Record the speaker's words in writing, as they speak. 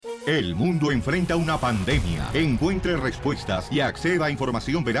El mundo enfrenta una pandemia. Encuentre respuestas y acceda a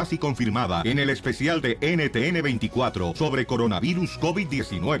información veraz y confirmada en el especial de NTN24 sobre coronavirus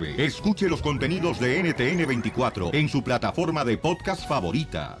COVID-19. Escuche los contenidos de NTN24 en su plataforma de podcast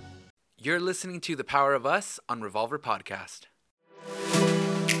favorita. You're listening to The Power of Us on Revolver Podcast.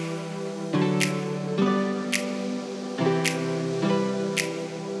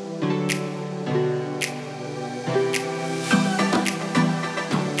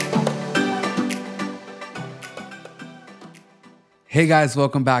 Hey guys,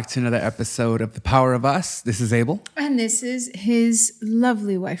 welcome back to another episode of The Power of Us. This is Abel. And this is his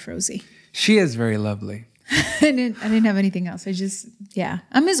lovely wife, Rosie. She is very lovely. I didn't have anything else.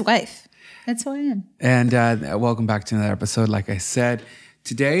 I'm his wife. That's who I am. And welcome back to another episode. Like I said,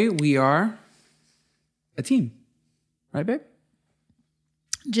 today we are a team. Right, babe?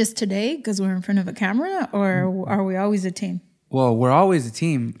 Just today, because we're in front of a camera, or are we always a team? Well, we're always a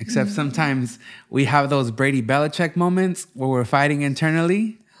team, except sometimes we have those Brady Belichick moments where we're fighting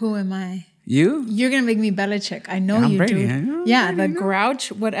internally. Who am I? You? You're going to make me Belichick. I know you Brady, do. The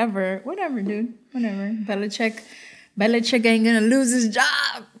grouch, whatever, dude. Whatever. Belichick ain't going to lose his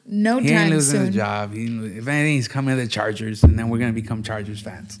job. No time soon. He ain't losing his job. If anything, he's coming to the Chargers, and then we're going to become Chargers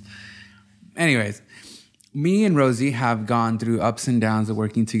fans. Anyways, me and Rosie have gone through ups and downs of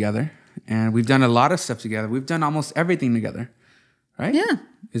working together, and we've done a lot of stuff together. We've done almost everything together. Right? Yeah.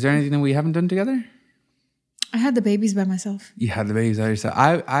 Is there anything that we haven't done together? I had the babies by myself. You had the babies by yourself.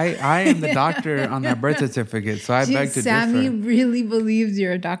 I am the doctor on that birth certificate, so I beg to Sammy differ. really believes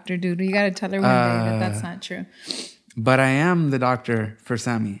you're a doctor, dude. You got to tell her one day that that's not true. But I am the doctor for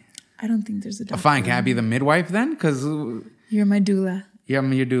Sammy. I don't think there's a doctor. Fine, can I be the midwife then? Because you're my doula. Yeah,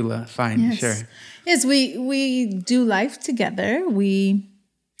 I'm your doula. Fine, yes. Sure. Yes, we do life together. We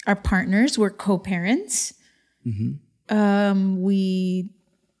are partners. We're co-parents. Mm-hmm. We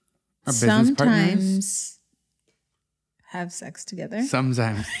Our sometimes have sex together.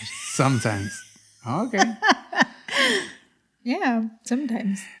 Sometimes. Okay. Yeah,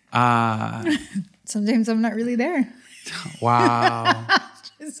 sometimes. Sometimes I'm not really there. Wow.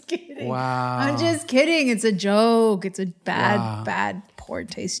 Just kidding. Wow. I'm just kidding. It's a joke. It's a bad, poor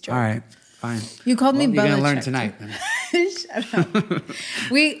taste joke. All right, fine. You called me Belichick. You're gonna learn tonight. Then. Shut up.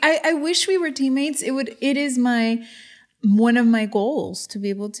 I wish we were teammates. It is one of my goals to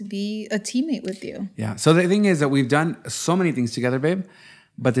be able to be a teammate with you. Yeah. So the thing is that we've done so many things together, babe,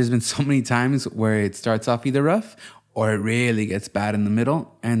 but there's been so many times where it starts off either rough or it really gets bad in the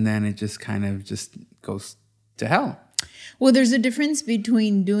middle, and then it just kind of just goes to hell. Well, there's a difference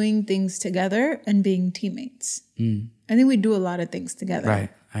between doing things together and being teammates. I think we do a lot of things together. Right.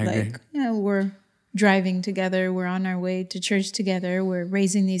 I agree. We're driving together. We're on our way to church together. We're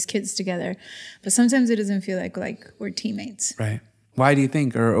raising these kids together. But sometimes it doesn't feel like we're teammates. Right. Why do you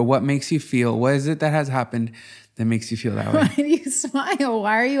think, or what makes you feel, what is it that has happened that makes you feel that way? Why do you smile?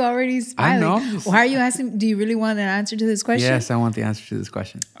 Why are you already smiling? I know. Why are you asking? Do you really want an answer to this question? Yes, I want the answer to this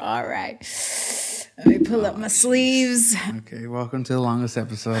question. All right. Let me pull up my sleeves. Okay, welcome to the longest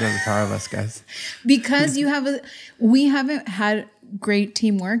episode of The Power of Us, guys. Because we haven't had great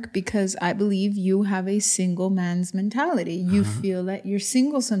teamwork because I believe you have a single man's mentality. You feel that you're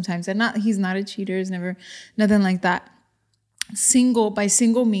single sometimes. And he's not a cheater, he's never, nothing like that. By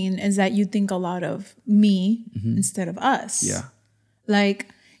single mean is that you think a lot of me instead of us. Yeah. Like,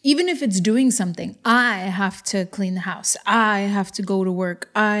 even if it's doing something, I have to clean the house. I have to go to work.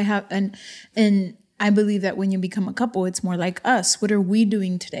 And I believe that when you become a couple, it's more like us. What are we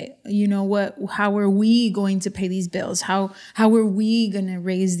doing today? You know, how are we going to pay these bills? How are we going to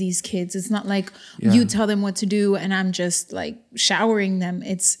raise these kids? It's not like you tell them what to do and I'm just like showering them.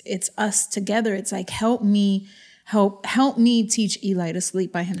 It's us together. It's like, help me teach Eli to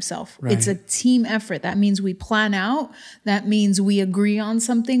sleep by himself. Right. It's a team effort. That means we plan out. That means we agree on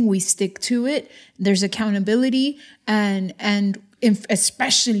something. We stick to it. There's accountability and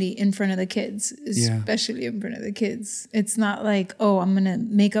especially in front of the kids. Especially in front of the kids. It's not like, oh, I'm going to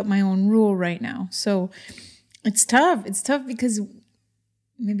make up my own rule right now. So it's tough. It's tough because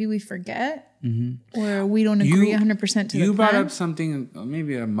maybe we forget or we don't agree 100% to the plan. You brought up something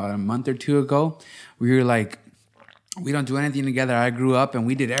maybe about a month or two ago where you're like, we don't do anything together. I grew up and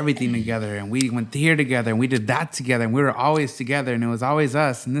we did everything together and we went here together and we did that together and we were always together and it was always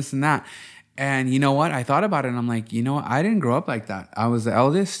us and this and that. And you know what? I thought about it and I'm like, you know what? I didn't grow up like that. I was the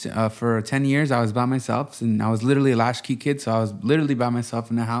eldest for 10 years. I was by myself and I was literally a latchkey kid. So I was literally by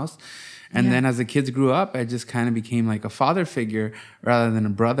myself in the house. And then as the kids grew up, I just kind of became like a father figure rather than a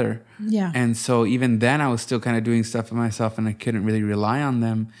brother. Yeah. And so even then I was still kind of doing stuff for myself and I couldn't really rely on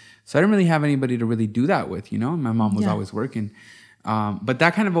them. So I didn't really have anybody to really do that with, you know? My mom was always working. But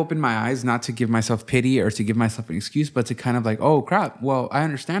that kind of opened my eyes, not to give myself pity or to give myself an excuse, but to kind of like, oh crap, well, I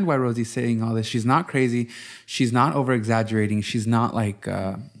understand why Rosie's saying all this. She's not crazy. She's not over exaggerating. She's not like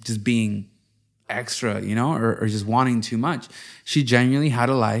just being extra, or just wanting too much. She genuinely had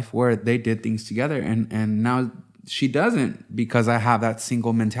a life where they did things together. And now she doesn't, because I have that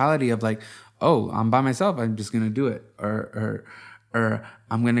single mentality of like, oh, I'm by myself, I'm just going to do it. Or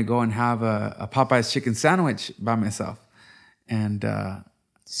I'm going to go and have a Popeye's chicken sandwich by myself. And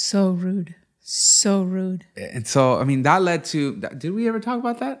so rude. So rude. And so, I mean, that led to, did we ever talk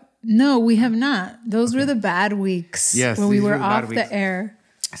about that? No, we have not. Those were the bad weeks. Yes, when we these were were the bad off weeks. the air.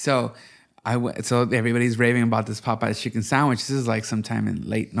 So so everybody's raving about this Popeye's chicken sandwich. This is like sometime in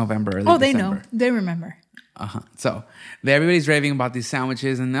late November, early They December. know. They remember. So everybody's raving about these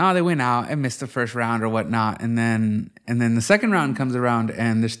sandwiches, and they went out and missed the first round or whatnot. And then the second round comes around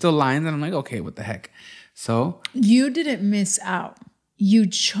and there's still lines, and I'm like, okay, what the heck? So You didn't miss out. You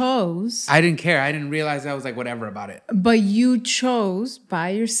chose. I didn't care. I didn't realize I was like, whatever about it. But you chose by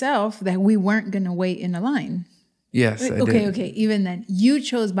yourself that we weren't going to wait in a line. Yes, I did. Okay. Even then, you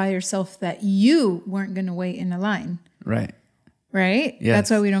chose by yourself that you weren't going to wait in a line. Right. Right? Yes.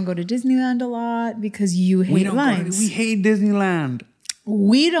 That's why we don't go to Disneyland a lot, because you hate lines. We hate Disneyland.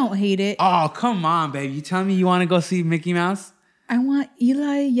 We don't hate it. Oh, come on, babe. You tell me you want to go see Mickey Mouse? I want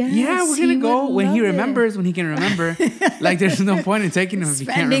Eli. Yes. Yeah, we're going to go would when he love it. remembers, when he can remember. Like, there's no point in taking him if he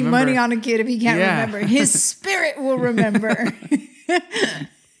can't remember. Spending money on a kid if he can't Yeah. remember. His spirit will remember.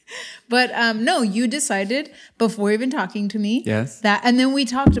 But no, you decided before even talking to me. Yes. And then we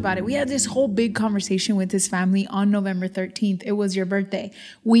talked about it. We had this whole big conversation with his family on November 13th. It was your birthday.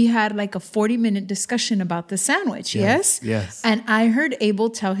 We had like a 40-minute discussion about the sandwich. Yes. Yes. And I heard Abel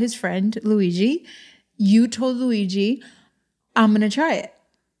tell his friend Luigi, you told Luigi, I'm going to try it.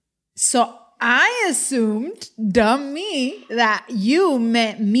 So I assumed, dumb me, that you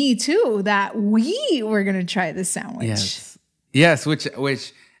meant me too, that we were going to try the sandwich. Yes,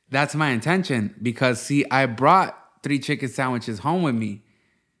 which that's my intention, because see, I brought 3 chicken sandwiches home with me,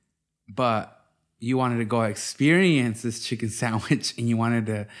 but you wanted to go experience this chicken sandwich, and you wanted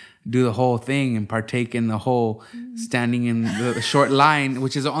to do the whole thing and partake in the whole standing in the short line,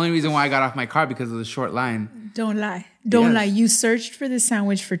 which is the only reason why I got off my car, because of the short line. Don't lie. Don't Yes. lie. You searched for the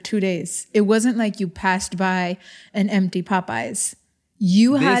sandwich for 2 days. It wasn't like you passed by an empty Popeyes.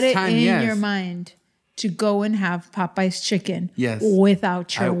 You This had it time, in yes. your mind to go and have Popeye's chicken. Yes.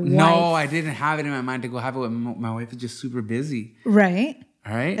 Without your wife. No, I didn't have it in my mind to go have it with my wife. Is just super busy. Right?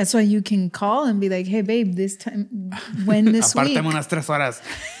 All right. That's why you can call and be like, hey, babe, this time, when this week? Apártame unas 3 horas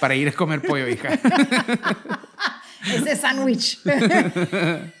para ir a comer pollo, hija. It's a sandwich.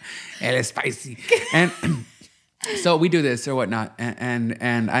 El spicy. And so we do this or whatnot.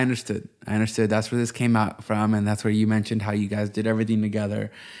 And I understood. That's where this came out from. And that's where you mentioned how you guys did everything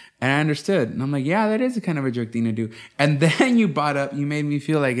together. And I understood. And I'm like, yeah, that is a kind of a jerk thing to do. And then you made me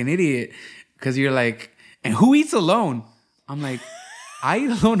feel like an idiot, because you're like, and who eats alone? I'm like, I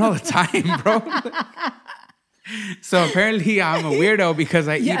eat alone all the time, bro. So apparently I'm a weirdo because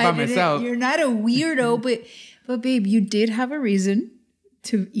I eat by myself. You're not a weirdo, but babe, you did have a reason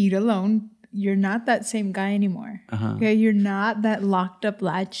to eat alone. You're not that same guy anymore. Okay, you're not that locked up,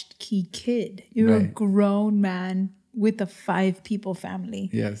 latched key kid. You're a Right. grown man with a 5-people family.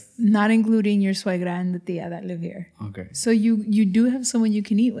 Yes. Not including your suegra and the tia that live here. Okay. So you do have someone you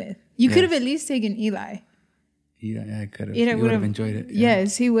can eat with. You could have at least taken Eli. Yeah, I could have. Eli You would have enjoyed it.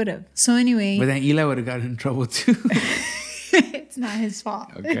 Yes, he would have. So anyway, But then Eli would have gotten in trouble too. it's not his fault.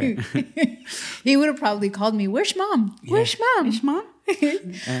 Okay. He would have probably called me, where's mom? Where's mom? Where's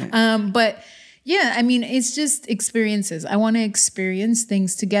mom? But yeah, I mean, it's just experiences. I want to experience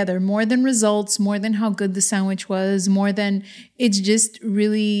things together more than results, more than how good the sandwich was, more than it's just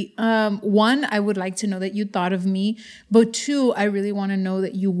really, one, I would like to know that you thought of me, but 2, I really want to know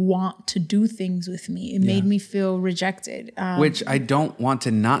that you want to do things with me. It made me feel rejected. Which I don't want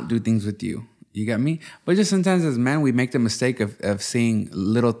to not do things with you. You got me? But just sometimes as men, we make the mistake of seeing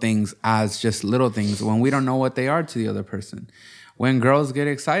little things as just little things when we don't know what they are to the other person. When girls get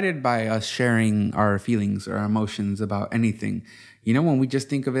excited by us sharing our feelings or our emotions about anything, when we just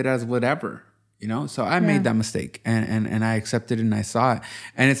think of it as whatever, So I made that mistake and I accepted it and I saw it.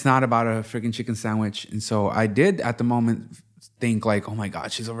 And it's not about a freaking chicken sandwich. And so I did at the moment think like, oh my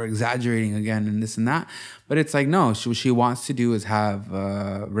God, she's over exaggerating again and this and that. But it's like, no, what she wants to do is have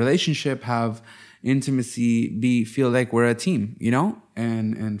a relationship, have intimacy, feel like we're a team,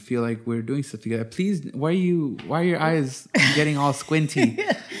 and feel like we're doing stuff together. Please, why are your eyes getting all squinty?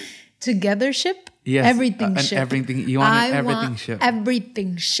 Togethership? Yes. Everything and ship. everything. You want an I everything want ship.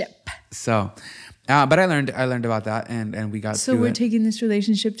 Everything ship. So, But I learned about that, and we got. So we're taking this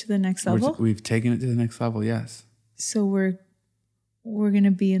relationship to the next level. We've taken it to the next level. Yes. So we're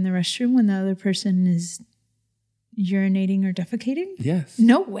gonna be in the restroom when the other person is urinating or defecating. Yes.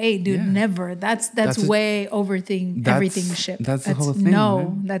 No way, dude. Yeah. Never. That's way overthing everything ship. That's the whole thing. No,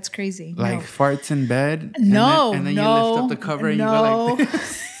 man. that's crazy. Like farts in bed. No, and then you lift up the cover and you go like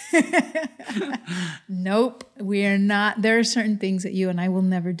this. Nope, we are not. There are certain things that you and I will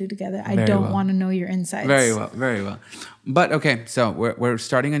never do together. I don't want to know your insides. Very well. But okay, so we're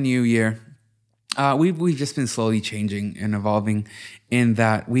starting a new year. We've just been slowly changing and evolving, in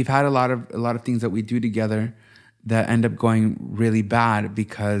that we've had a lot of things that we do together that end up going really bad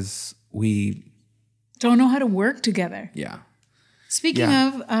because we don't know how to work together. Yeah. Speaking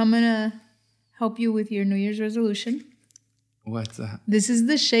of, I'm gonna help you with your New Year's resolution. What's that? This is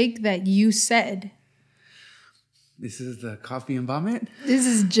the shake that you said. This is the coffee and vomit? This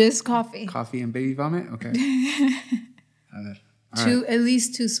is just coffee. Coffee and baby vomit? Okay. At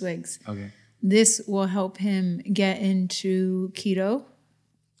least 2 swigs. Okay. This will help him get into keto.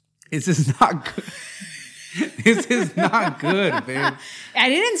 This is not good. This is not good, babe. I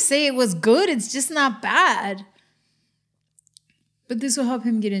didn't say it was good. It's just not bad. But this will help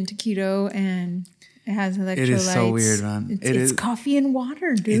him get into keto, and it has electrolytes. It is so weird, man. It's coffee and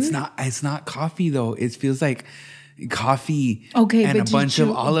water, dude. It's not coffee though. It feels like coffee and a bunch of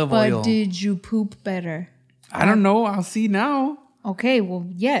olive oil. But did you poop better? I don't know. I'll see now. Okay, well,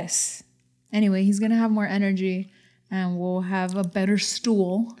 yes. Anyway, he's going to have more energy, and we'll have a better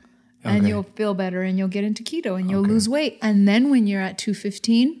stool, and you'll feel better, and you'll get into keto, and you'll lose weight. And then when you're at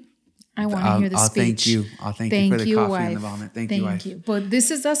 215, I want to hear the speech. I'll thank you for the coffee and the vomit. Thank you, wife. But this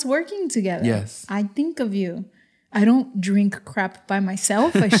is us working together. Yes. I think of you. I don't drink crap by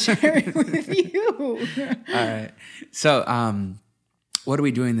myself. I share it with you. All right. So, what are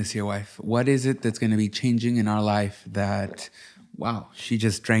we doing this year, wife? What is it that's going to be changing in our life that... Wow, she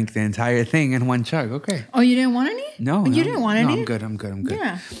just drank the entire thing in one chug. Okay. Oh, you didn't want any? No. You didn't want any? No, I'm good.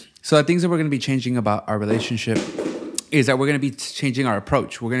 Yeah. So the things that we're going to be changing about our relationship is that we're going to be changing our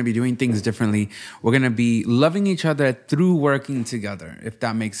approach. We're going to be doing things differently. We're going to be loving each other through working together, if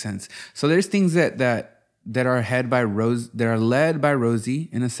that makes sense. So there's things that are led by Rosie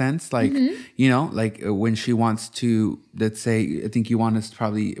in a sense, like, you know, like when she wants to, let's say, I think you want us to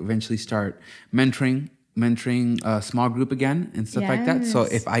probably eventually start mentoring a small group again and stuff like that. So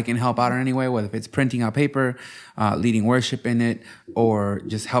if I can help out in any way, whether if it's printing out paper, leading worship in it, or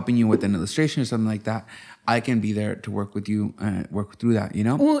just helping you with an illustration or something like that, I can be there to work with you and work through that, you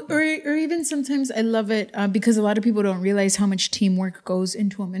know? Well, or even sometimes I love it because a lot of people don't realize how much teamwork goes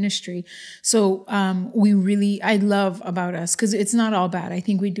into a ministry. So I love about us, because it's not all bad. I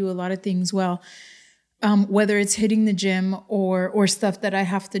think we do a lot of things well, whether it's hitting the gym or stuff that I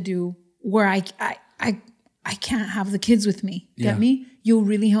have to do where I can't have the kids with me. Get me? You'll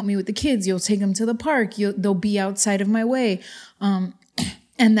really help me with the kids. You'll take them to the park. They'll be outside of my way.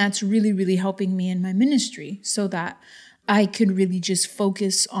 And that's really, really helping me in my ministry, so that I could really just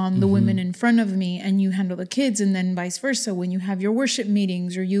focus on the women in front of me, and you handle the kids, and then vice versa. When you have your worship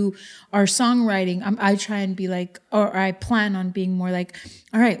meetings or you are songwriting, I try and be like, or I plan on being more like,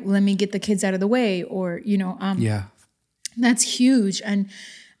 all right, let me get the kids out of the way, or, you know, that's huge. And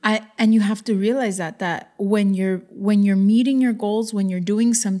you have to realize that when you're meeting your goals, when you're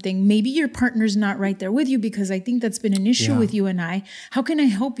doing something, maybe your partner's not right there with you, because I think that's been an issue with you and I. How can I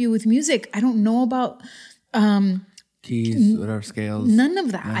help you with music? I don't know about keys, whatever, scales. None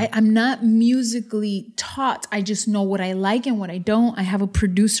of that. Yeah. I'm not musically taught. I just know what I like and what I don't. I have a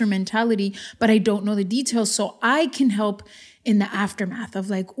producer mentality, but I don't know the details. So I can help in the aftermath of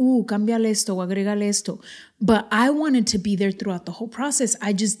like, cámbiale esto, agrégale esto. But I wanted to be there throughout the whole process.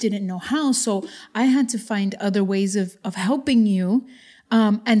 I just didn't know how. So I had to find other ways of helping you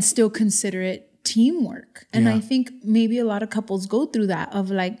and still consider it teamwork. And I think maybe a lot of couples go through that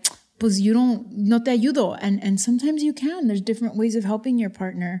of like, pues no te ayudo. And sometimes you can. There's different ways of helping your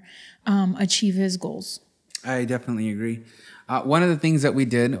partner achieve his goals. I definitely agree. One of the things that we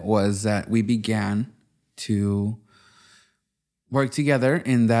did was that we began to work together,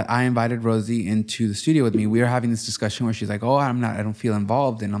 in that I invited Rosie into the studio with me. We were having this discussion where she's like, I don't feel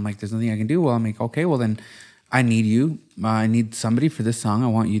involved. And I'm like, there's nothing I can do. Well, I'm like, okay, well then I need you. I need somebody for this song. I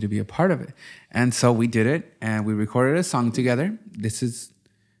want you to be a part of it. And so we did it, and we recorded a song together. This is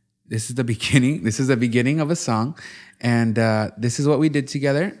the beginning. This is the beginning of a song. And this is what we did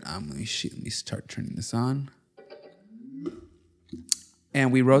together. Let me start turning this on.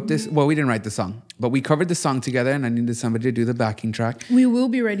 And we wrote this. Well, we didn't write the song, but we covered the song together, and I needed somebody to do the backing track. We will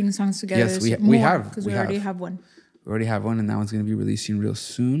be writing songs together. Yes, we have. Because we already have one. We already have one, and that one's going to be releasing real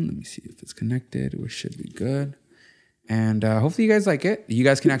soon. Let me see if it's connected. We should be good. And hopefully you guys like it. You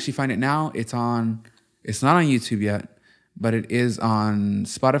guys can actually find it now. It's not on YouTube yet, but it is on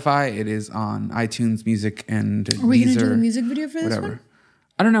Spotify. It is on iTunes Music and Are we going to Deezer, do a music video for this one?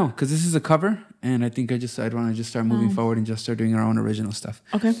 I don't know, because this is a cover, and I think I'd want to just start moving forward and just start doing our own original stuff.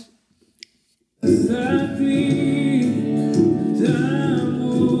 Okay.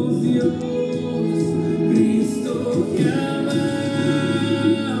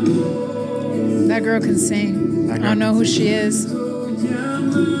 That girl can sing. I don't know who she is.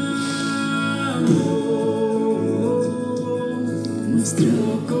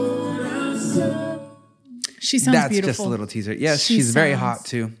 She sounds That's beautiful. just a little teaser. Yes, she's very hot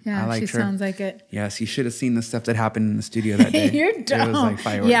too. Yeah, I like her. She sounds like it. Yes, you should have seen the stuff that happened in the studio that day. You're dumb. It was like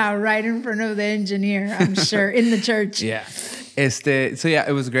fireworks. Yeah, right in front of the engineer, I'm sure, in the church. Yeah. So yeah,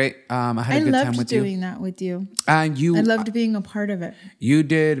 it was great. I had a good time with you. I loved doing that with you. I loved being a part of it. You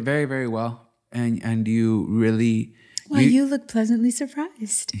did very, very well. And you really... Well, you look pleasantly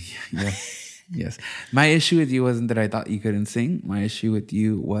surprised. Yes. My issue with you wasn't that I thought you couldn't sing. My issue with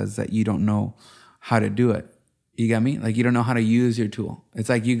you was that you don't know how to do it. You got me? Like, you don't know how to use your tool. It's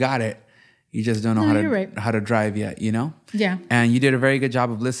like you got it. You just don't know how to drive yet, you know? Yeah. And you did a very good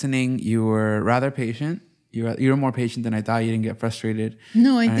job of listening. You were rather patient. You were more patient than I thought. You didn't get frustrated.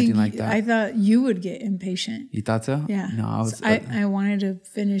 No, I thought you would get impatient. You thought so? Yeah. No, I wanted to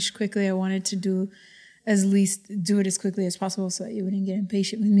finish quickly. I wanted to do it as quickly as possible so that you wouldn't get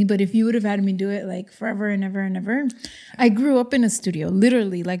impatient with me. But if you would have had me do it like forever and ever and ever, I grew up in a studio,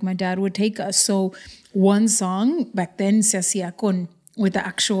 literally, like my dad would take us. So one song back then se hacía with the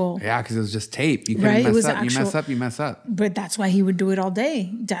actual... Yeah, because it was just tape. You couldn't mess up. You mess up. But that's why he would do it all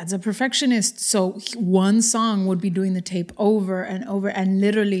day. Dad's a perfectionist. So one song would be doing the tape over and over and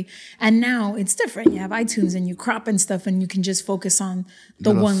literally... And now it's different. You have iTunes and you crop and stuff and you can just focus on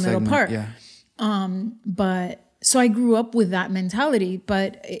the one little part. Yeah. But so I grew up with that mentality,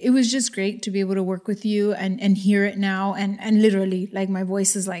 but it was just great to be able to work with you and hear it now. And literally, like, my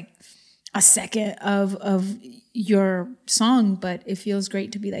voice is like a second of your song, but it feels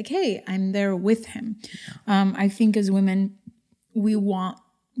great to be like, hey, I'm there with him. Yeah. I think as women, we want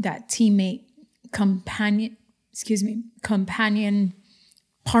that teammate, companion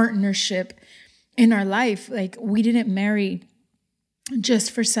partnership in our life. Like, we didn't marry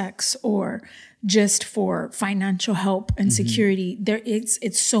just for sex or just for financial help and security.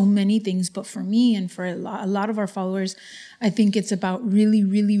 It's so many things, but for me and for a lot of our followers, I think it's about really,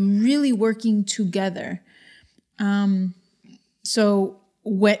 really, really working together. So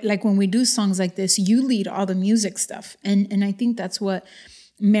when we do songs like this, you lead all the music stuff, and I think that's what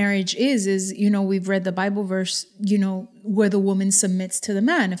marriage is, you know, we've read the Bible verse, you know, where the woman submits to the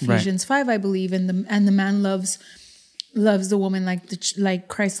man, Ephesians 5, I believe, and the man loves the woman like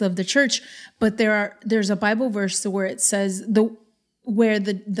Christ loved the church. But there's a Bible verse where it says the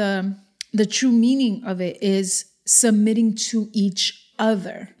true meaning of it is submitting to each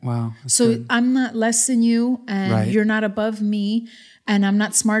other. Wow. So good. I'm not less than you, and you're not above me, and I'm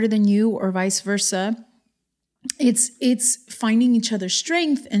not smarter than you, or vice versa. It's finding each other's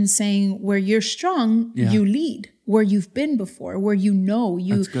strength and saying, where you're strong, you lead. Where you've been before, where you know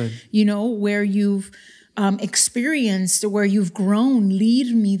where you've experienced, where you've grown,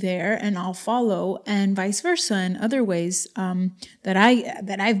 lead me there and I'll follow, and vice versa. In other ways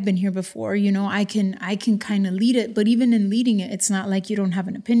that I've been here before, you know, I can kind of lead it, but even in leading it, it's not like you don't have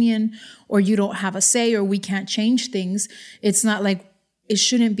an opinion or you don't have a say or we can't change things. It's not like it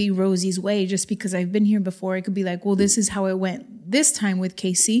shouldn't be Rosie's way just because I've been here before. It could be like, well, this is how it went this time with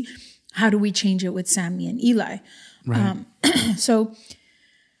Casey. How do we change it with Sammy and Eli? Right. So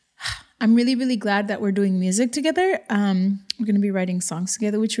I'm really, really glad that we're doing music together. We're going to be writing songs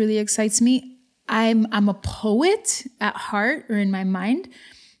together, which really excites me. I'm a poet at heart or in my mind,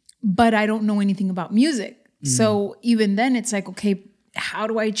 but I don't know anything about music. So even then it's like, okay, how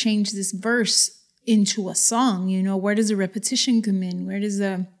do I change this verse into a song? You know, where does the repetition come in? Where does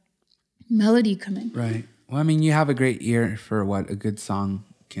the melody come in? Right. Well, I mean, you have a great ear for what a good song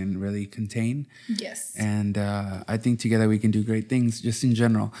can really contain. Yes. And I think together we can do great things just in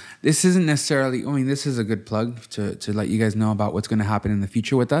general. This isn't necessarily, I mean, this is a good plug to let you guys know about what's going to happen in the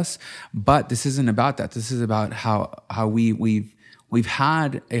future with us. But this isn't about that. This is about how we've we've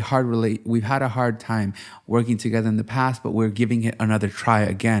had a hard time working together in the past, but we're giving it another try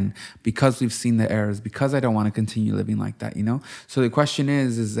again because we've seen the errors, because I don't want to continue living like that, you know? So the question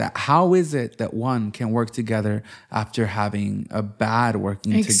is that how is it that one can work together after having a bad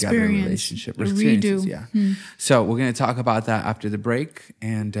working together relationship? Redo. Yeah. So we're going to talk about that after the break,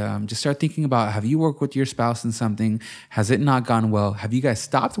 and just start thinking about, have you worked with your spouse in something? Has it not gone well? Have you guys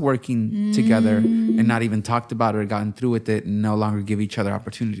stopped working together and not even talked about it or gotten through with it and no longer give each other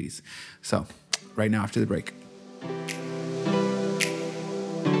opportunities? So right now after the break.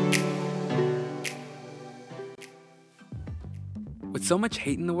 With so much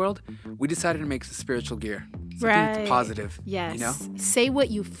hate in the world, we decided to make a spiritual gear. Something positive. Yes. You know? Say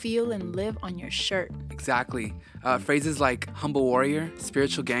what you feel and live on your shirt. Exactly. Phrases like humble warrior,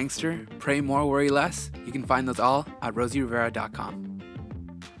 spiritual gangster, pray more, worry less. You can find those all at rosierivera.com.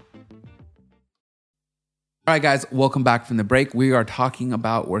 All right, guys, welcome back from the break. We are talking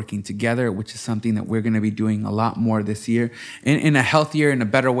about working together, which is something that we're going to be doing a lot more this year in a healthier, in a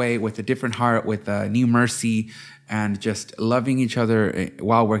better way, with a different heart, with a new mercy, and just loving each other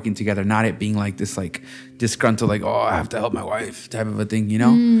while working together. Not it being like this, like disgruntled, like, oh, I have to help my wife type of a thing, you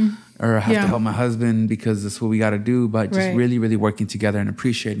know? Or I have to help my husband because that's what we got to do. But just really, really working together and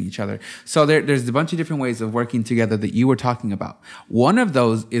appreciating each other. So there's a bunch of different ways of working together that you were talking about. One of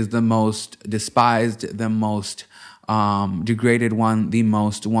those is the most despised, the most degraded one, the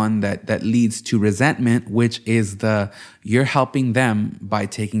most one that leads to resentment, which is you're helping them by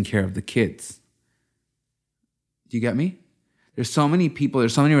taking care of the kids. Do you get me? There's so many people,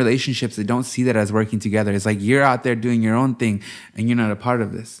 there's so many relationships that don't see that as working together. It's like you're out there doing your own thing and you're not a part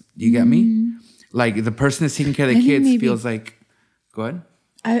of this. Do you get me? Like the person that's taking care of the kids feels like, go ahead.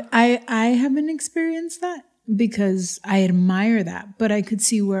 I haven't experienced that because I admire that, but I could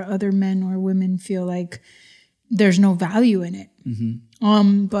see where other men or women feel like there's no value in it.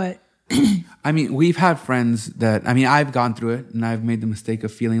 But I mean, we've had friends that, I mean, I've gone through it and I've made the mistake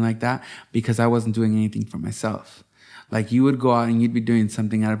of feeling like that because I wasn't doing anything for myself. Like you would go out and you'd be doing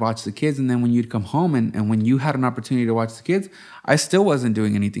something, I'd watch the kids, and then when you'd come home and when you had an opportunity to watch the kids, I still wasn't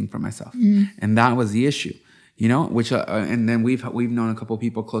doing anything for myself. And that was the issue, you know, which, and then we've known a couple of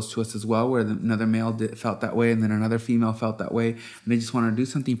people close to us as well, where another male felt that way and then another female felt that way, and they just want to do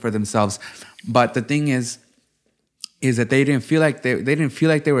something for themselves. But the thing is that they didn't feel like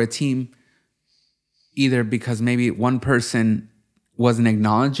they were a team either because maybe one person wasn't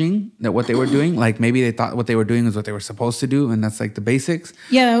acknowledging that what they were doing, like maybe they thought what they were doing is what they were supposed to do, and that's like the basics.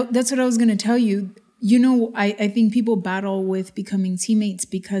 Yeah, that's what I was going to tell you. You know, I think people battle with becoming teammates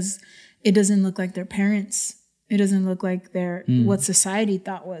because it doesn't look like their parents. It doesn't look like their what society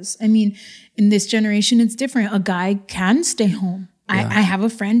thought was. I mean, in this generation, it's different. A guy can stay home. Yeah. I have a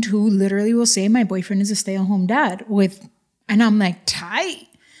friend who literally will say, my boyfriend is a stay-at-home dad and I'm like, tight.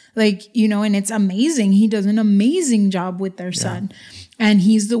 Like, you know, and it's amazing. He does an amazing job with their son. And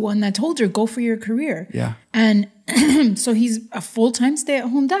he's the one that told her, go for your career. Yeah. And so he's a full-time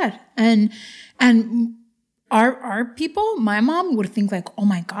stay-at-home dad. And our people, my mom would think like, oh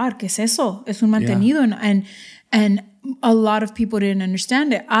my God, ¿qué es eso? Es un mantenido. Yeah. And a lot of people didn't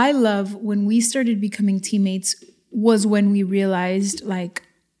understand it. I love when we started becoming teammates was when we realized like,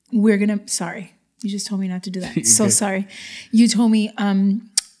 sorry, you just told me not to do that. So sorry. You told me,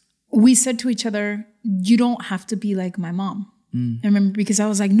 we said to each other, you don't have to be like my mom. I remember because I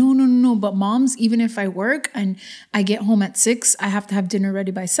was like, no. But moms, even if I work and I get home at 6, I have to have dinner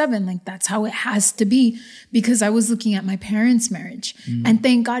ready by 7. Like that's how it has to be because I was looking at my parents' marriage. And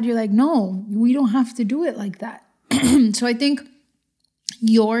thank God you're like, no, we don't have to do it like that. So I think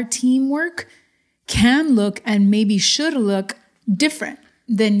your teamwork can look and maybe should look different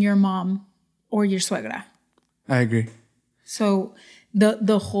than your mom or your suegra. I agree. So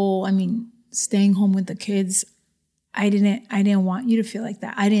the whole, I mean, staying home with the kids, I didn't want you to feel like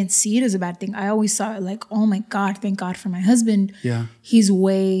that. I didn't see it as a bad thing. I always saw it like, oh my God, thank God for my husband. Yeah. He's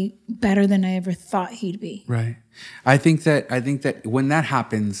way better than I ever thought he'd be. Right. I think that when that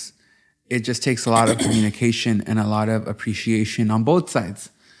happens, it just takes a lot of communication and a lot of appreciation on both sides.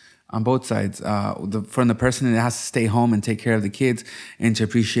 From the person that has to stay home and take care of the kids and to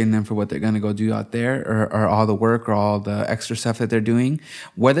appreciate them for what they're going to go do out there or all the work or all the extra stuff that they're doing,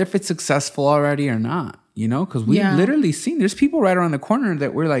 whether if it's successful already or not. you know, because we've literally seen, there's people right around the corner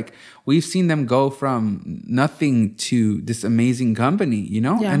that we're like, we've seen them go from nothing to this amazing company, you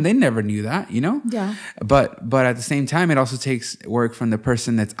know, and they never knew that, you know. But at the same time, it also takes work from the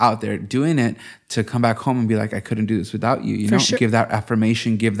person that's out there doing it to come back home and be like, I couldn't do this without you, you know. Give that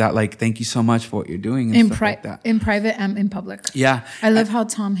affirmation, give that like, thank you so much for what you're doing, and stuff like that. In private and in public. I love how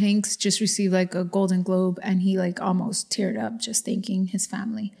Tom Hanks just received like a Golden Globe, and he like almost teared up just thanking his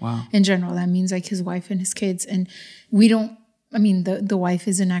family. In general, that means like his wife and his kids. And we don't, I mean, the wife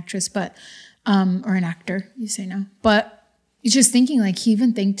is an actress, but or an actor, you say now, but just thinking like he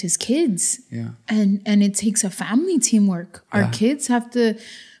even thanked his kids. And it takes a family teamwork. Our kids have to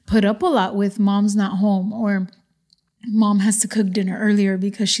put up a lot with mom's not home, or mom has to cook dinner earlier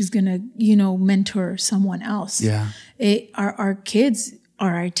because she's gonna, you know, mentor someone else. Our kids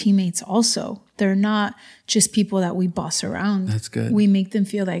are our teammates also. They're not just people that we boss around. That's good. We make them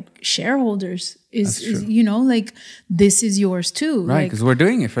feel like shareholders is you know, like this is yours too. Right, because we're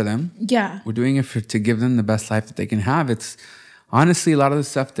doing it for them. We're doing it to give them the best life that they can have. It's honestly, a lot of the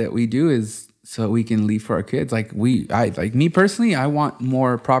stuff that we do is so we can leave for our kids. Like like me personally, I want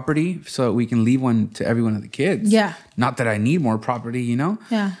more property so we can leave one to every one of the kids. Not that I need more property, you know.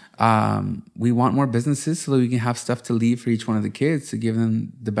 We want more businesses so that we can have stuff to leave for each one of the kids to give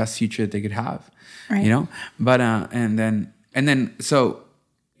them the best future that they could have. You know. But and then so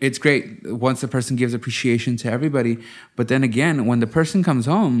it's great once the person gives appreciation to everybody. But then again, when the person comes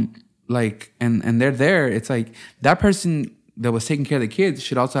home, like and they're there, it's like that person that was taking care of the kids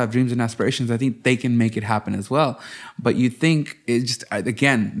should also have dreams and aspirations. I think they can make it happen as well. But you think it's just,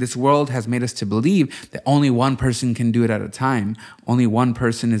 again, this world has made us to believe that only one person can do it at a time. Only one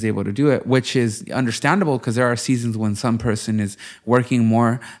person is able to do it, which is understandable because there are seasons when some person is working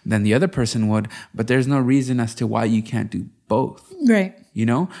more than the other person would, but there's no reason as to why you can't do both. You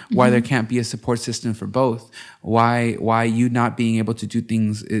know, why there can't be a support system for both, why you not being able to do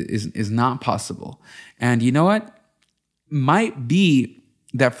things is not possible. And you know what? Might be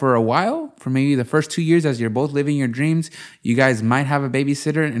that for a while, for maybe the first 2 years as you're both living your dreams, you guys might have a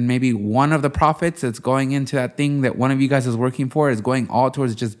babysitter, and maybe one of the profits that's going into that thing that one of you guys is working for is going all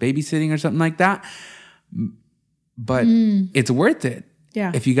towards just babysitting or something like that. But it's worth it.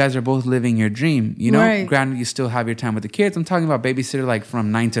 If you guys are both living your dream, you know, granted you still have your time with the kids. I'm talking about babysitter like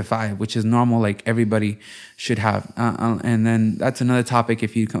from 9 to 5, which is normal, like everybody should have. And then that's another topic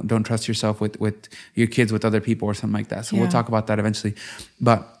if you don't trust yourself with your kids with other people or something like that. So we'll talk about that eventually.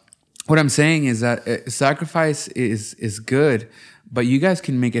 But what I'm saying is that sacrifice is good, but you guys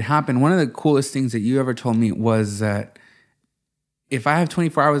can make it happen. One of the coolest things that you ever told me was that if I have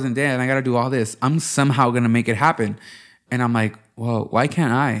 24 hours in a day and I got to do all this, I'm somehow going to make it happen. And I'm like, well, why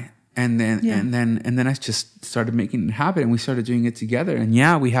can't I? And then I just started making it happen, and we started doing it together. And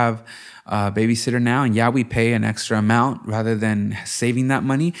we have a babysitter now, and we pay an extra amount rather than saving that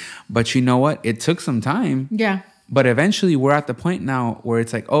money. But you know what? It took some time. But eventually we're at the point now where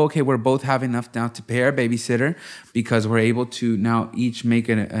it's like, oh, okay, we're both have enough now to pay our babysitter because we're able to now each make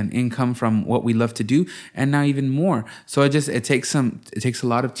an income from what we love to do, and now even more. So it takes a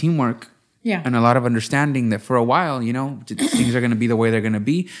lot of teamwork. And a lot of understanding that for a while, you know, things are going to be the way they're going to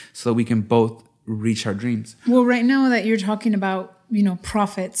be so that we can both reach our dreams. Well, right now that you're talking about, you know,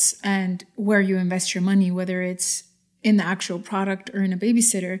 profits and where you invest your money, whether it's in the actual product or in a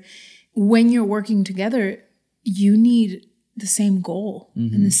babysitter, when you're working together, you need the same goal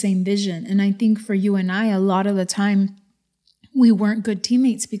and the same vision. And I think for you and I, a lot of the time, we weren't good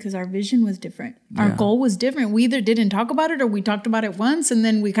teammates because our vision was different. Our goal was different. We either didn't talk about it or we talked about it once and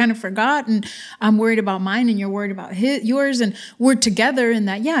then we kind of forgot. And I'm worried about mine and you're worried about yours. And we're together in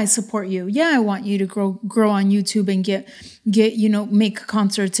that, I support you. I want you to grow on YouTube and get, you know, make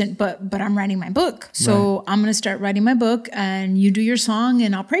concerts. But I'm writing my book. So I'm going to start writing my book and you do your song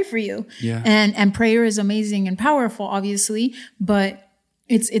and I'll pray for you. And prayer is amazing and powerful, obviously. But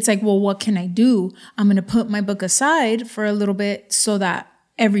it's like, well, what can I do? I'm going to put my book aside for a little bit so that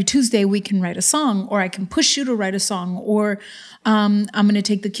every Tuesday we can write a song, or I can push you to write a song, or I'm going to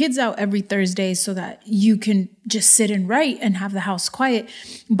take the kids out every Thursday so that you can just sit and write and have the house quiet.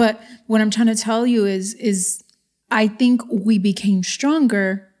 But what I'm trying to tell you is I think we became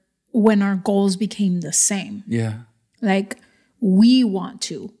stronger when our goals became the same. Like we want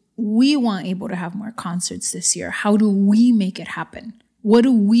able to have more concerts this year. How do we make it happen? What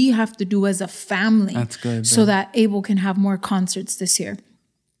do we have to do as a family so that Able can have more concerts this year?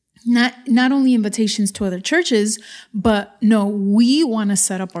 Not only invitations to other churches, but no, we want to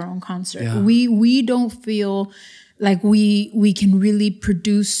set up our own concert. We don't feel like we can really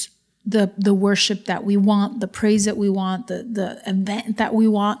produce the worship that we want, the praise that we want, the event that we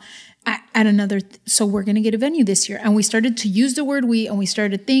want at another. So we're going to get a venue this year. And we started to use the word we, and we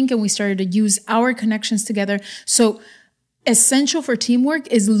started to think, and we started to use our connections together. So essential for teamwork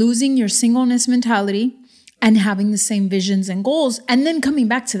is losing your singleness mentality and having the same visions and goals, and then coming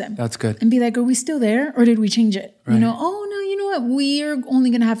back to them. That's good. And be like, are we still there, or did we change it? Right. You know, oh no, you know what? We're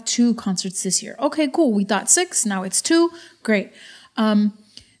only going to have 2 concerts this year. Okay, cool. We thought 6, now it's 2. Great.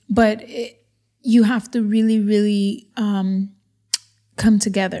 But you have to really, really come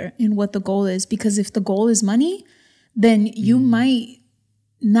together in what the goal is. Because if the goal is money, then you might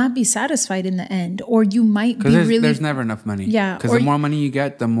not be satisfied in the end, or you might be there's never enough money. Yeah. Because the more money you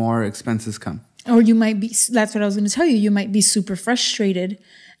get, the more expenses come. Or you might be, that's what I was going to tell you. You might be super frustrated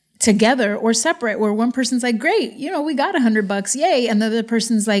together or separate, where one person's like, great, you know, we got $100, yay. And the other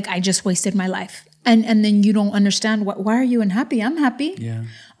person's like, I just wasted my life. And then you don't understand why are you unhappy? I'm happy. Yeah.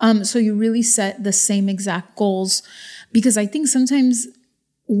 So you really set the same exact goals, because I think sometimes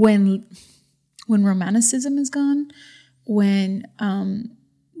when romanticism is gone, when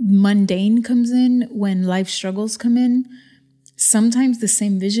mundane comes in, when life struggles come in, sometimes the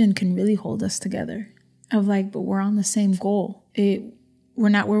same vision can really hold us together, of like, but we're on the same goal. We're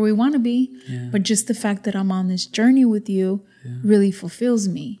not where we want to be, but just the fact that I'm on this journey with you really fulfills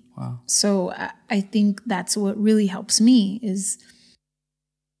me. Wow. So I think that's what really helps me is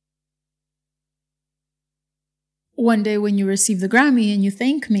one day when you receive the Grammy and you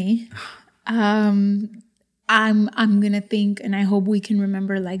thank me, I'm going to think, and I hope we can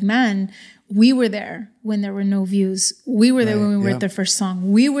remember, like, man, we were there when there were no views. We were there when we wrote the first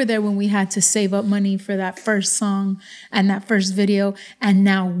song. We were there when we had to save up money for that first song and that first video. And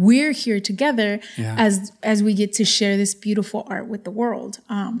now we're here together as we get to share this beautiful art with the world.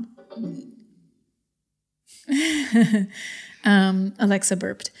 Alexa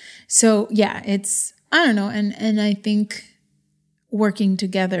burped. So yeah, it's, I don't know. And I think working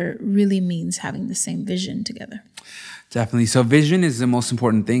together really means having the same vision together. Definitely. So vision is the most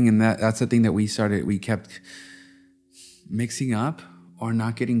important thing. And that's the thing that we kept mixing up or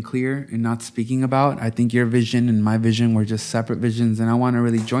not getting clear and not speaking about. I think your vision and my vision were just separate visions. And I want to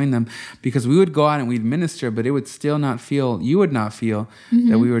really join them, because we would go out and we'd minister, but it would still not feel, you would not feel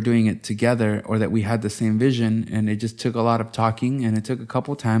that we were doing it together or that we had the same vision. And it just took a lot of talking, and it took a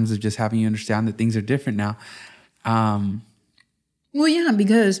couple times of just having you understand that things are different now. Well, yeah,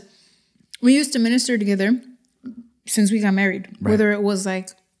 because we used to minister together since we got married, whether it was like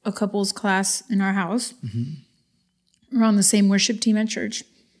a couples class in our house, or on the same worship team at church,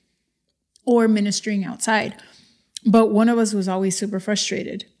 or ministering outside. But one of us was always super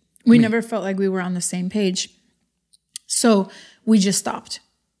frustrated. We never felt like we were on the same page. So we just stopped.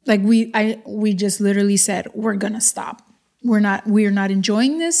 Like we just literally said, we're going to stop. We're not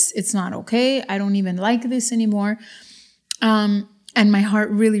enjoying this. It's not okay. I don't even like this anymore. And my heart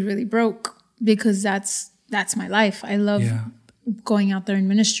really, really broke, because that's my life. I love going out there and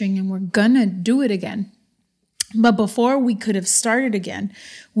ministering, and we're gonna do it again. But before we could have started again,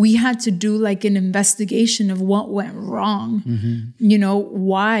 we had to do like an investigation of what went wrong. You know,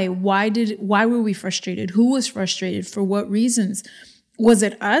 why were we frustrated? Who was frustrated? For what reasons? Was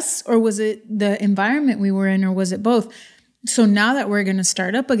it us, or was it the environment we were in, or was it both? So now that we're going to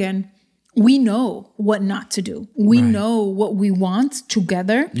start up again, we know what not to do. We know what we want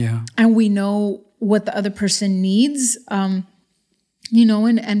together. Yeah. And we know what the other person needs. You know,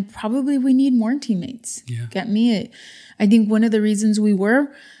 and probably we need more teammates. Yeah. Get me? I think one of the reasons we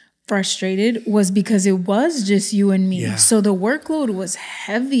were frustrated was because it was just you and me. Yeah. So the workload was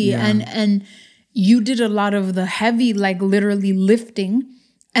heavy, and you did a lot of the heavy, like literally lifting.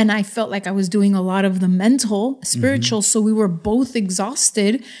 And I felt like I was doing a lot of the mental, spiritual. So we were both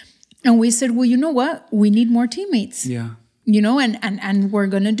exhausted. And we said, well, you know what? We need more teammates. Yeah. You know, and we're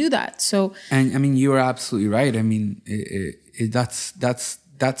going to do that. So, and I mean, you are absolutely right. I mean, that's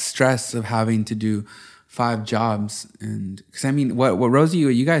that stress of having to do 5 jobs. And because I mean, what Rosie,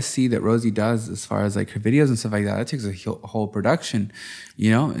 what you guys see that Rosie does as far as like her videos and stuff like that, it takes a whole production.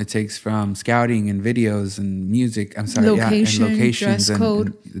 You know, it takes from scouting and videos and music. I'm sorry, location, and locations dress code,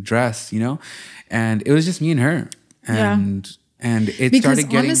 and the dress. You know, and it was just me and her, and it started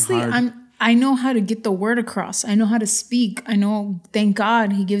getting honestly, hard. I know how to get the word across. I know how to speak. I know, thank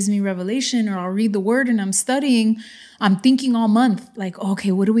God, he gives me revelation, or I'll read the word and I'm studying. I'm thinking all month, like,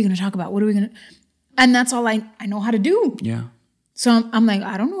 okay, what are we going to talk about? What are we going to... And that's all I know how to do. Yeah. So I'm like,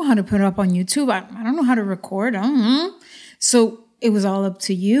 I don't know how to put it up on YouTube. I don't know how to record. So it was all up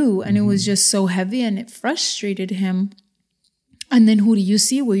to you. And it was just so heavy, and it frustrated him. And then who do you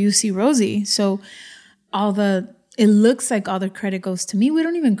see? Well, you see Rosie. So all the it looks like all the credit goes to me. We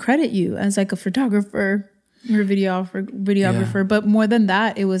don't even credit you as like a photographer or videographer. But more than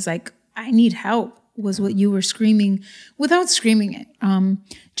that, it was like, I need help was what you were screaming without screaming it.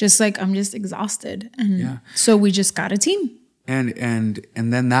 Just like, I'm just exhausted. And so we just got a team. And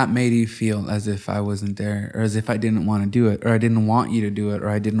then that made you feel as if I wasn't there, or as if I didn't want to do it, or I didn't want you to do it, or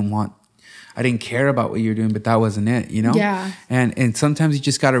I didn't care about what you're doing, but that wasn't it, you know? Yeah. And sometimes you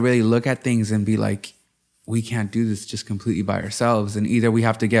just got to really look at things and be like, we can't do this just completely by ourselves. And either we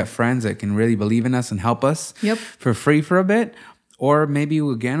have to get friends that can really believe in us and help us for free for a bit, or maybe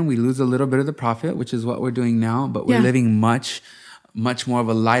again, we lose a little bit of the profit, which is what we're doing now, but we're living much more of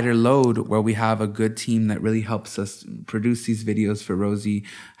a lighter load where we have a good team that really helps us produce these videos for Rosie,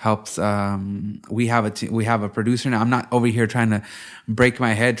 helps, we have a producer now. I'm not over here trying to break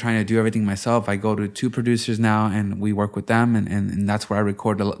my head, trying to do everything myself. I go to 2 producers now and we work with them and that's where I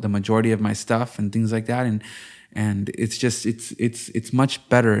record the majority of my stuff and things like that. And it's just, it's much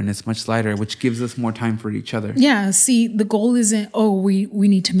better and it's much lighter, which gives us more time for each other. Yeah. See, the goal isn't, we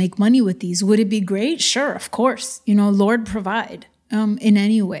need to make money with these. Would it be great? Sure. Of course. Lord provide. In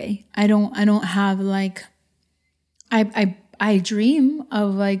any way. I don't have like, I dream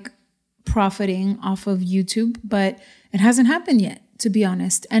of like profiting off of YouTube, but it hasn't happened yet, to be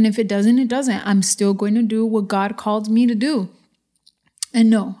honest. And if it doesn't, it doesn't. I'm still going to do what God called me to do. And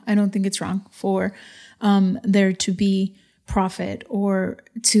no, I don't think it's wrong for there to be profit or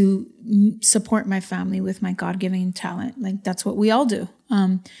to support my family with my God-given talent. Like that's what we all do.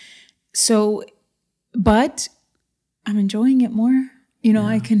 But I'm enjoying it more.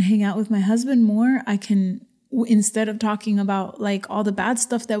 I can hang out with my husband more. I can, instead of talking about like all the bad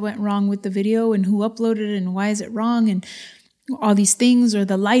stuff that went wrong with the video and who uploaded it and why is it wrong and all these things or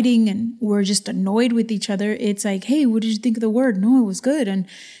the lighting and we're just annoyed with each other. It's like, hey, what did you think of the word? No, it was good. And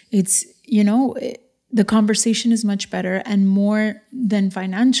it's, the conversation is much better and more than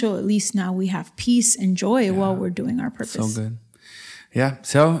financial. At least now we have peace and joy while we're doing our purpose. So good. Yeah,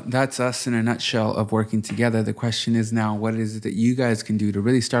 so that's us in a nutshell of working together. The question is now, what is it that you guys can do to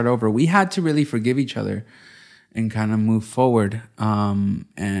really start over? We had to really forgive each other and kind of move forward.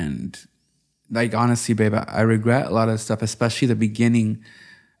 And like, honestly, babe, I regret a lot of stuff, especially the beginning.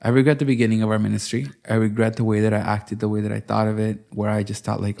 I regret the beginning of our ministry. I regret the way that I acted, the way that I thought of it, where I just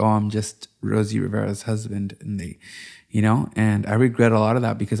thought like, I'm just Rosie Rivera's husband. And and I regret a lot of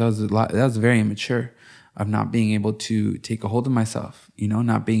that because that was very immature. Of not being able to take a hold of myself,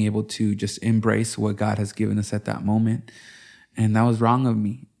 not being able to just embrace what God has given us at that moment. And that was wrong of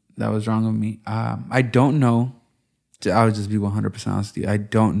me. I don't know. I'll just be 100% honest with you. I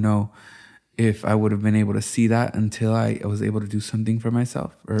don't know if I would have been able to see that until I was able to do something for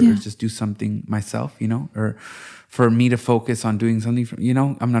myself or just do something myself, or for me to focus on doing something for,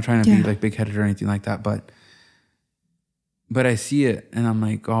 I'm not trying to be like big headed or anything like that, but I see it and I'm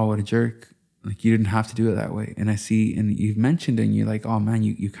like, oh, what a jerk. Like you didn't have to do it that way. And I see, and you've mentioned and you're like, oh man,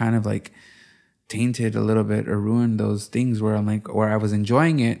 you kind of like tainted a little bit or ruined those things where I'm like, where I was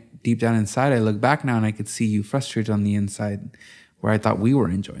enjoying it deep down inside. I look back now and I could see you frustrated on the inside where I thought we were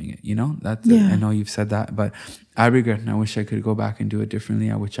enjoying it, That's it. I know you've said that, but I regret and I wish I could go back and do it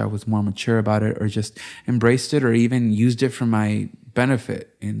differently. I wish I was more mature about it or just embraced it or even used it for my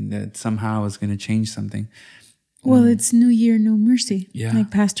benefit and that somehow I was going to change something. Well, it's New Year, New Mercy. Yeah. Like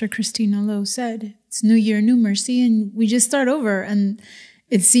Pastor Christina Lowe said, it's New Year, New Mercy, and we just start over. And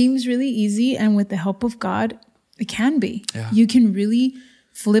it seems really easy. And with the help of God, it can be. Yeah. You can really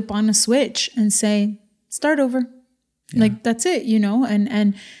flip on a switch and say, start over. Yeah. Like, that's it,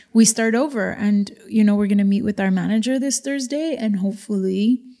 and we start over. And, we're going to meet with our manager this Thursday and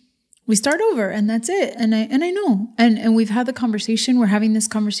hopefully we start over and that's it. And I know. And we've had the conversation. We're having this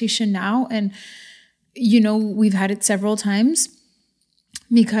conversation now. And we've had it several times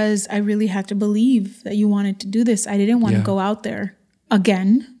because I really had to believe that you wanted to do this. I didn't want to go out there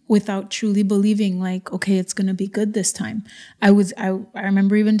again without truly believing like, okay, it's going to be good this time. I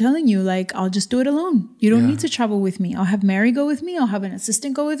remember even telling you like, I'll just do it alone. You don't need to travel with me. I'll have Mary go with me. I'll have an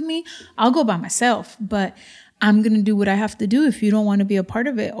assistant go with me. I'll go by myself, but I'm going to do what I have to do. If you don't want to be a part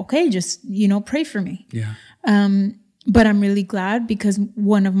of it, okay, just, pray for me. Yeah. But I'm really glad because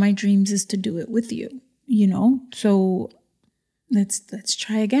one of my dreams is to do it with you, so let's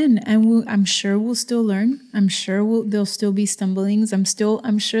try again. And I'm sure we'll still learn. I'm sure there'll still be stumblings. I'm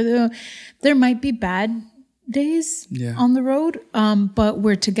sure there might be bad days on the road. But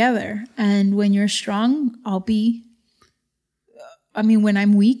we're together. And when you're strong, when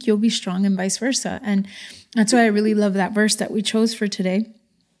I'm weak, you'll be strong and vice versa. And that's why I really love that verse that we chose for today.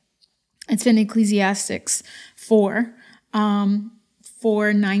 It's in Ecclesiastes 4, 9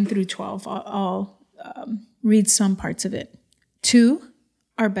 through 12. I'll read some parts of it. 2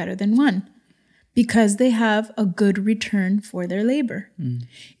 are better than 1 because they have a good return for their labor.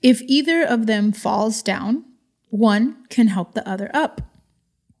 If either of them falls down, one can help the other up.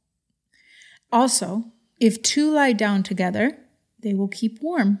 Also, if 2 lie down together, they will keep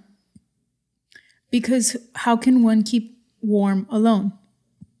warm. Because how can one keep warm alone?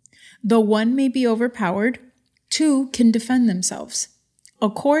 Though one may be overpowered, 2 can defend themselves. A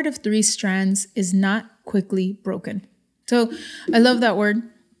cord of 3 strands is not quickly broken. So I love that word.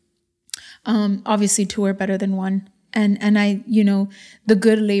 Obviously 2 are better than 1. And I, the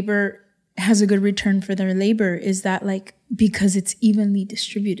good labor has a good return for their labor. Is that like, because it's evenly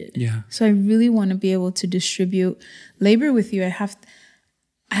distributed. Yeah. So I really want to be able to distribute labor with you. I have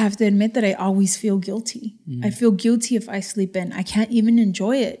to admit that I always feel guilty. I feel guilty if I sleep in. I can't even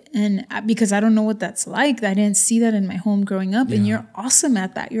enjoy it. And because I don't know what that's like. I didn't see that in my home growing up. And you're awesome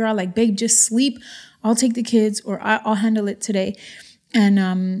at that. You're all like, babe, just sleep. I'll take the kids or I'll handle it today.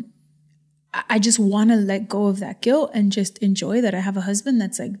 And I just want to let go of that guilt and just enjoy that I have a husband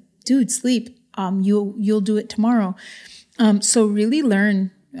that's like, dude, sleep. You'll do it tomorrow. So really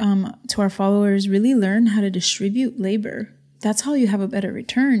learn, to our followers, really learn how to distribute labor. That's how you have a better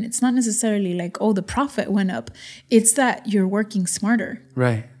return. It's not necessarily like, oh, the profit went up. It's that you're working smarter.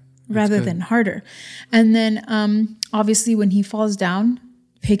 Right. Rather than harder. And then obviously when he falls down,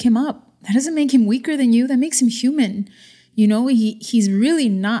 pick him up. That doesn't make him weaker than you. That makes him human. He's really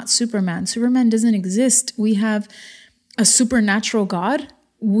not Superman. Superman doesn't exist. We have a supernatural God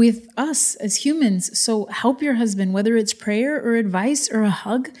with us as humans. So help your husband, whether it's prayer or advice or a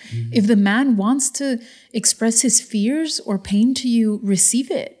hug. If the man wants to express his fears or pain to you,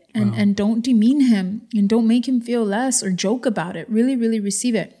 receive it and don't demean him and don't make him feel less or joke about it. Really, really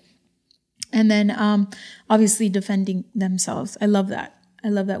receive it. And then obviously defending themselves. I love that. I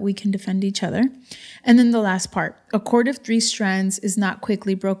love that we can defend each other. And then the last part, a cord of 3 strands is not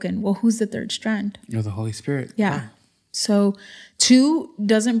quickly broken. Well, who's the third strand? You're the Holy Spirit. Yeah. So 2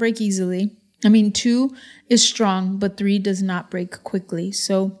 doesn't break easily. 2 is strong, but 3 does not break quickly.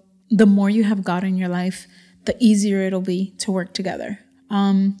 So the more you have God in your life, the easier it'll be to work together.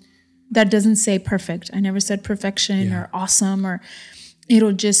 That doesn't say perfect. I never said perfection or awesome, or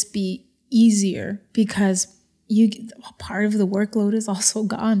it'll just be easier because part of the workload is also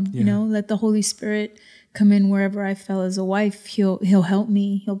gone. Let the Holy Spirit come in wherever I fell as a wife. He'll help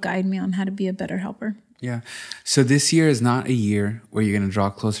me. He'll guide me on how to be a better helper. Yeah. So this year is not a year where you're going to draw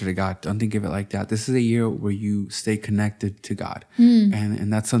closer to God. Don't think of it like that. This is a year where you stay connected to God.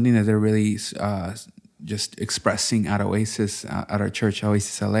 And that's something that they're really just expressing at Oasis, at our church,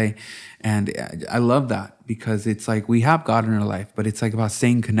 Oasis LA. And I love that because it's like we have God in our life, but it's like about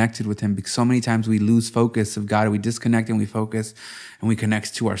staying connected with him, because so many times we lose focus of God. We disconnect and we focus and we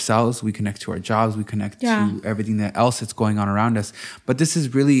connect to ourselves. We connect to our jobs. We connect to everything else that's going on around us. But this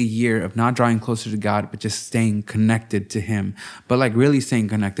is really a year of not drawing closer to God, but just staying connected to him. But like really staying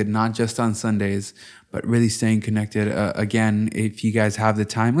connected, not just on Sundays, but really staying connected. Again, if you guys have the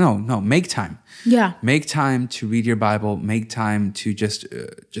time, make time. Yeah. Make time to read your Bible. Make time to just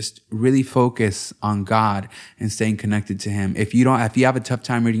really focus on God and staying connected to him. If you have a tough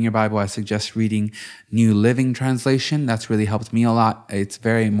time reading your Bible, I suggest reading New Living Translation. That's really helped me a lot. It's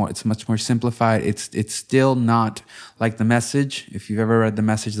much more simplified. It's still not like the Message. If you've ever read the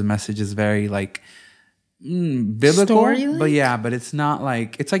Message is very like, biblical, story-like? but it's not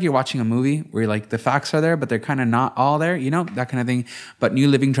like, it's like you're watching a movie where like the facts are there, but they're kind of not all there, that kind of thing. But New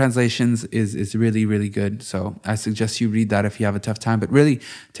Living Translations is really, really good. So I suggest you read that if you have a tough time, but really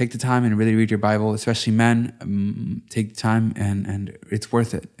take the time and really read your Bible, especially men. Take the time and it's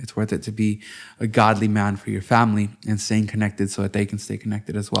worth it. It's worth it to be a godly man for your family and staying connected so that they can stay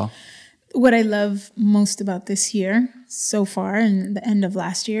connected as well. What I love most about this year so far and the end of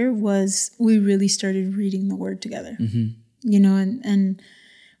last year was we really started reading the word together, and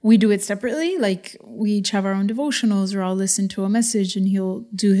we do it separately. Like we each have our own devotionals, or I'll listen to a message and he'll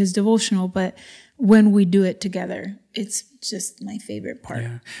do his devotional. But when we do it together, it's just my favorite part.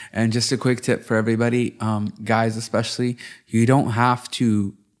 Yeah. And just a quick tip for everybody, guys, especially, you don't have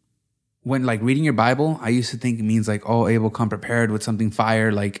to, when like reading your Bible, I used to think it means like, oh, Abel, come prepared with something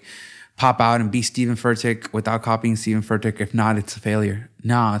fire, like pop out and be Stephen Furtick without copying Stephen Furtick. If not, it's a failure.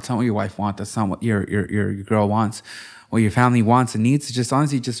 No, that's not what your wife wants. That's not what your girl wants. What your family wants and needs is just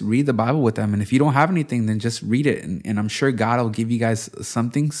honestly just read the Bible with them. And if you don't have anything, then just read it. And I'm sure God will give you guys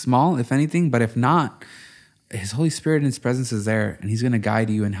something small, if anything. But if not, His Holy Spirit and His presence is there, and He's going to guide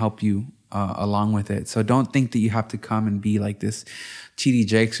you and help you along with it. So don't think that you have to come and be like this T.D.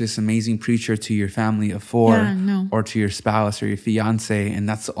 Jakes, this amazing preacher to your family of four, or to your spouse or your fiance, and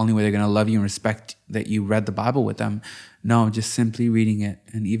that's the only way they're going to love you and respect that you read the Bible with them. No, just simply reading it,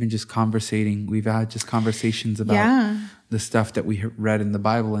 and even just conversating. We've had just conversations about the stuff that we read in the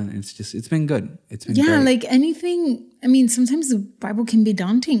Bible, and it's been good. It's been great. Like anything. I mean, sometimes the Bible can be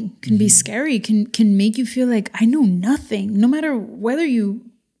daunting, can be scary, can make you feel like I know nothing. No matter whether you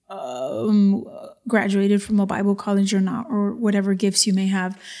graduated from a Bible college or not, or whatever gifts you may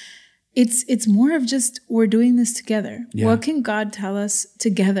have, it's more of just, we're doing this together. What can God tell us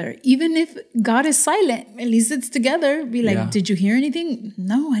together? Even if God is silent, at least it's together. Be like, did you hear anything?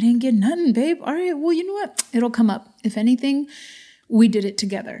 No, I didn't get nothing, babe. All right, well, you know what? It'll come up. If anything, we did it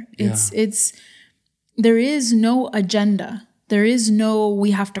together. It's there is no agenda. There is no,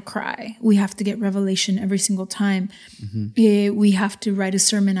 we have to cry. We have to get revelation every single time. We have to write a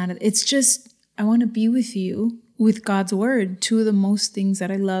sermon out of it. It's just, I want to be with you with God's word. Two of the most things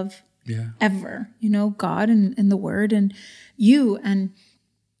that I love ever, God and the word and you. And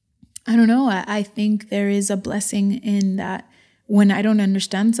I don't know, I think there is a blessing in that when I don't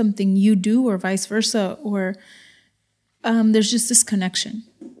understand something, you do, or vice versa, or there's just this connection.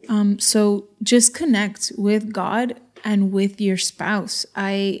 So just connect with God and with your spouse.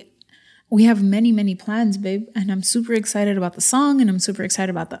 We have many, many plans, babe. And I'm super excited about the song, and I'm super excited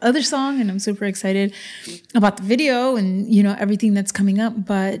about the other song, and I'm super excited about the video and, everything that's coming up.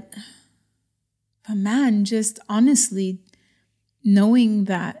 But man, just honestly knowing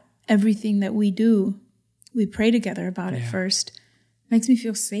that everything that we do, we pray together about it first, makes me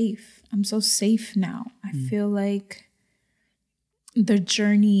feel safe. I'm so safe now. I feel like the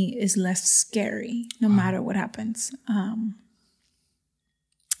journey is less scary no matter what happens.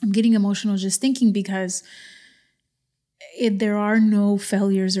 I'm getting emotional just thinking, because there are no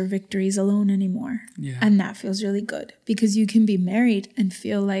failures or victories alone anymore. And that feels really good, because you can be married and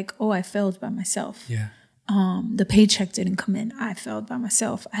feel like, oh, I failed by myself. The paycheck didn't come in. I failed by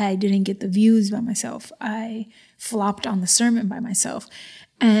myself. I didn't get the views by myself. I flopped on the sermon by myself.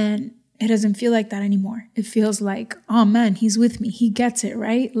 And it doesn't feel like that anymore. It feels like, oh man, He's with me. He gets it,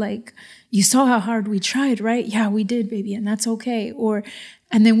 right? Like, you saw how hard we tried, right? Yeah, we did, baby. And that's okay.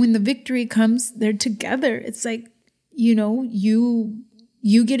 And then when the victory comes, they're together. It's like, you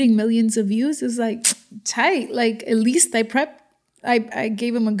getting millions of views is like tight. Like, at least I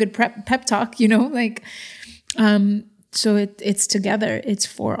gave him a good pep talk, so it's together. It's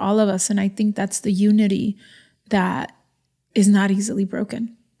for all of us. And I think that's the unity that is not easily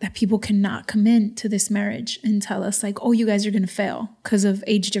broken. That people cannot come into this marriage and tell us like, oh, you guys are going to fail because of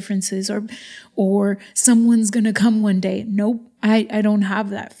age differences, or someone's going to come one day. Nope. I don't have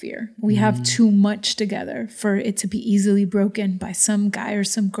that fear. We have too much together for it to be easily broken by some guy or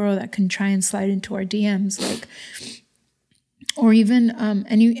some girl that can try and slide into our DMs, or even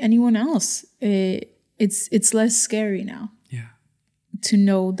anyone else. It's less scary now. To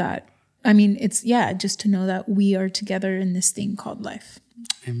know that. I mean, just to know that we are together in this thing called life.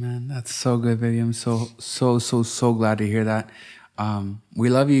 Amen. That's so good, baby. I'm so glad to hear that. We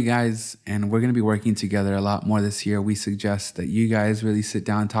love you guys, and we're going to be working together a lot more this year. We suggest that you guys really sit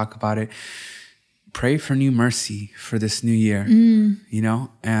down and talk about it. Pray for new mercy for this new year,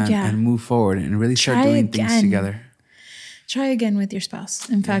 and move forward and really start doing things together. Try again with your spouse.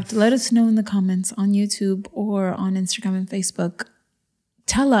 In fact, let us know in the comments on YouTube or on Instagram and Facebook.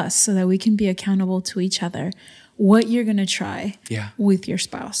 Tell us so that we can be accountable to each other what you're going to try with your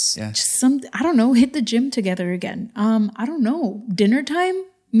spouse. Just I don't know, hit the gym together again. I don't know, dinner time?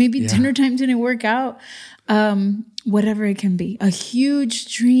 Maybe dinner time didn't work out. Whatever it can be. A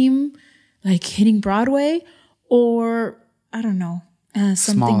huge dream, like hitting Broadway, or I don't know,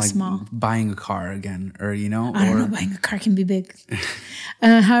 something small. Buying a car again, or, I don't know, buying a car can be big.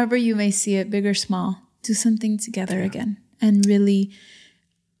 However you may see it, big or small, do something together again and really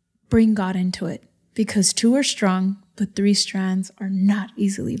bring God into it. Because two are strong, but three strands are not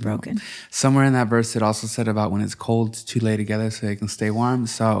easily broken. No. Somewhere in that verse, it also said about when it's cold to lay together so they can stay warm.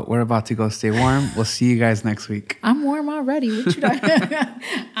 So we're about to go stay warm. We'll see you guys next week. I'm warm already. What you doing?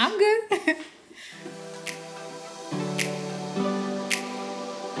 I'm good.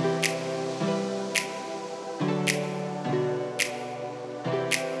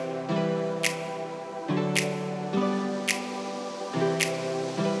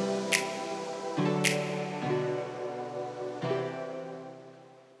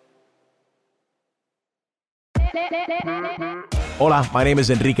 Hola, my name is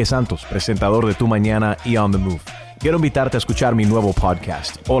Enrique Santos, presentador de Tu Mañana y On the Move. quiero invitarte a escuchar mi nuevo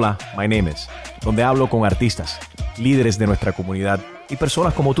podcast, Hola, my name is, donde hablo con artistas, líderes de nuestra comunidad y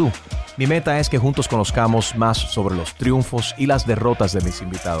personas como tú. Mi meta es que juntos conozcamos más sobre los triunfos y las derrotas de mis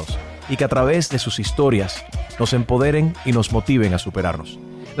invitados y que a través de sus historias nos empoderen y nos motiven a superarnos.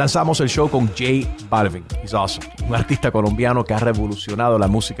 Lanzamos el show con J Balvin, he's awesome, un artista colombiano que ha revolucionado la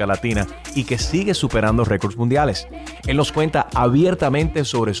música latina y que sigue superando récords mundiales. Él nos cuenta abiertamente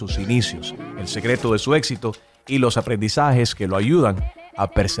sobre sus inicios, el secreto de su éxito y los aprendizajes que lo ayudan a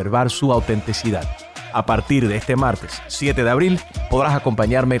preservar su autenticidad. A partir de este martes 7 de abril podrás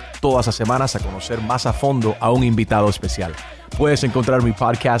acompañarme todas las semanas a conocer más a fondo a un invitado especial. Puedes encontrar mi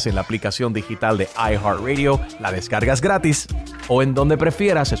podcast en la aplicación digital de iHeartRadio, la descargas gratis o en donde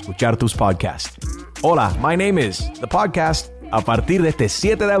prefieras escuchar tus podcasts. Hola, my name is The Podcast a partir de este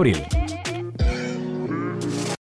 7 de abril.